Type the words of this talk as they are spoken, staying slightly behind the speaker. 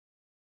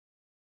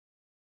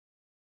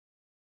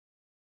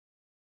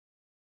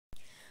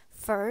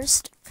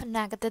First,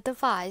 connect the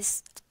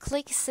device.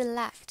 Click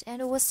Select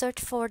and it will search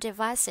for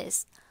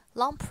devices.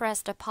 Long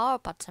press the power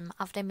button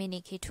of the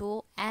mini key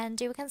tool and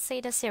you can see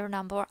the serial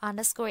number on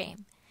the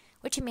screen,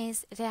 which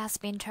means it has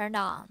been turned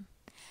on.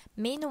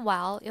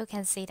 Meanwhile, you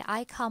can see the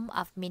icon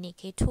of mini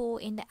key tool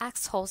in the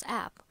Xhorse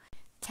app.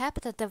 Tap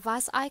the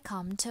device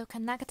icon to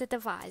connect the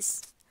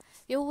device.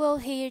 You will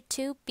hear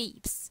 2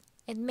 beeps.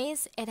 It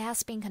means it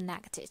has been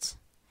connected.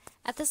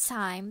 At this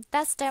time,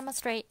 let's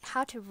demonstrate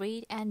how to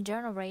read and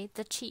generate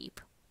the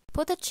chip.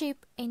 Put the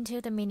chip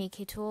into the mini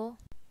key tool.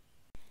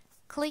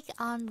 Click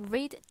on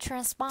Read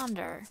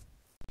Transponder.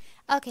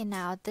 Okay,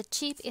 now the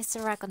chip is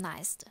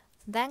recognized.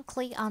 Then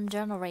click on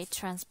Generate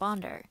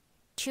Transponder.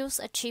 Choose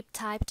a chip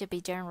type to be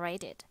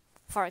generated.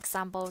 For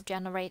example,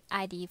 generate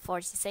ID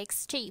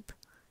 46 chip.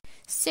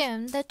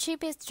 Soon, the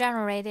chip is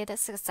generated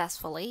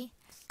successfully.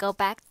 Go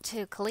back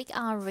to click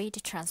on Read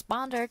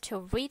Transponder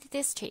to read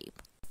this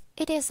chip.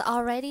 It is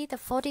already the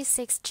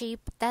 46 chip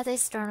that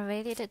is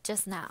generated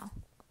just now.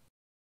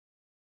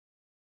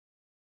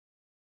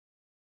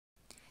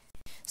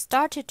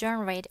 Start to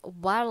generate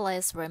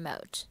wireless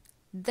remote.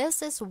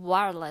 This is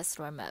wireless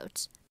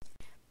remote.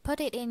 Put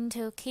it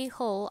into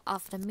keyhole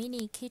of the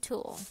mini key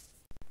tool.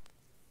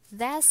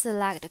 Then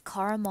select the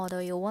car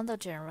model you want to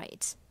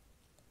generate.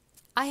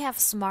 I have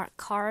smart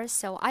car,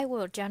 so I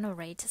will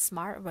generate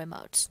smart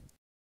remote.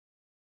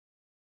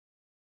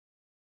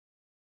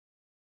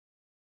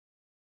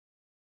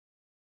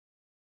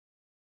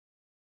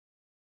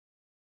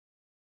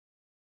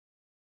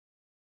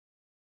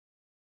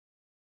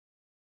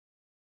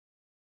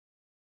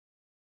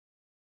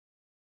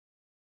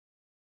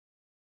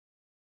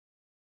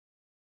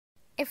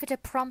 If the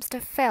prompt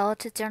fails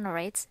to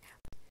generate,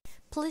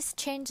 please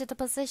change the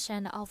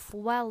position of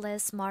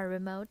wireless smart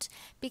remote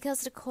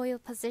because the coil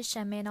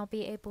position may not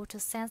be able to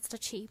sense the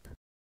chip.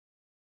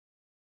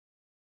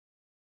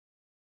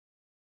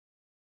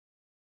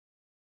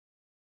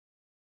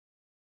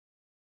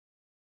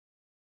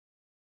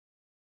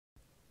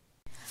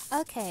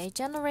 Okay,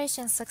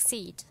 generation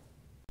succeed.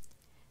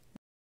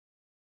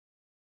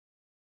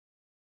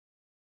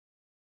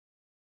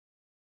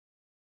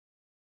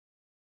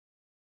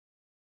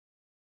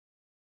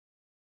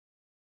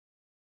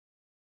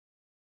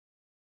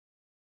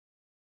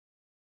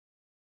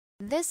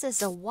 This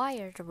is a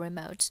wired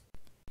remote.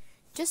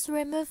 Just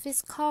remove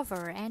this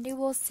cover and you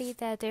will see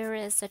that there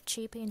is a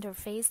chip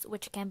interface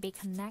which can be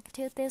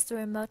connected to this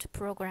remote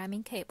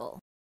programming cable.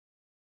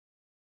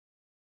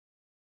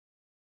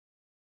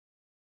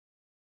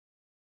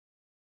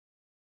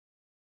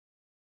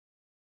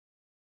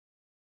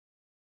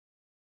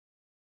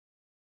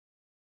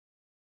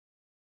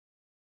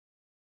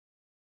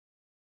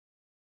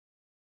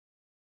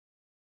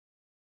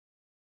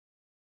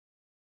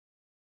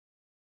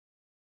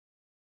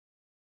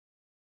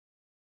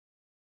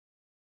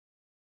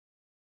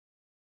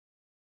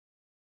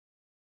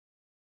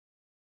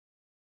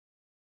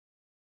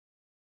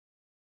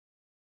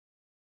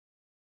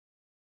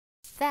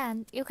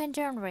 Then you can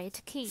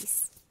generate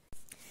keys.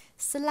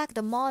 Select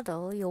the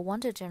model you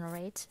want to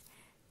generate.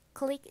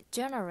 Click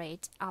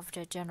Generate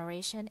after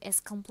generation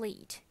is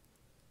complete.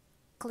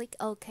 Click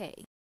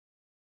OK.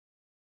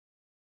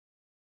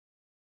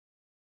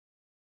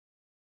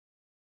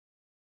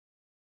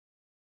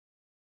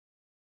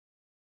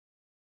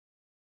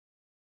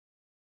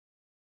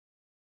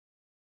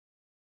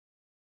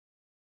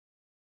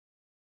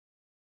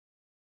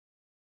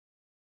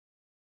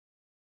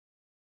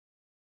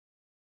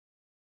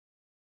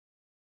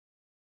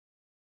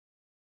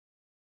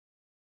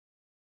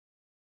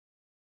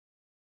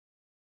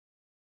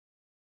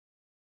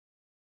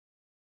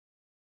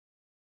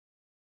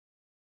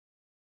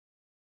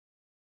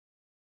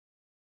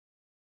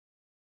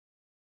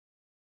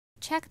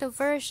 Check the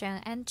version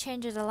and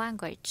change the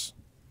language.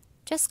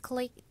 Just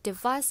click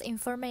Device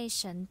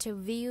Information to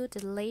view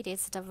the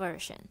latest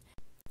version.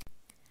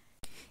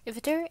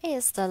 If there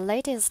is the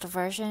latest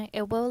version,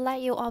 it will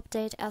let you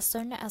update as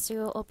soon as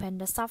you open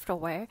the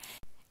software,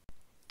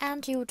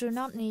 and you do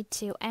not need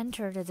to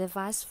enter the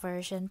device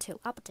version to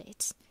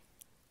update.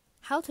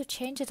 How to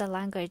change the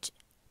language?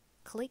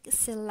 Click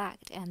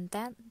Select and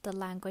then the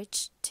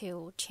language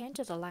to change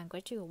the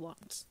language you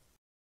want.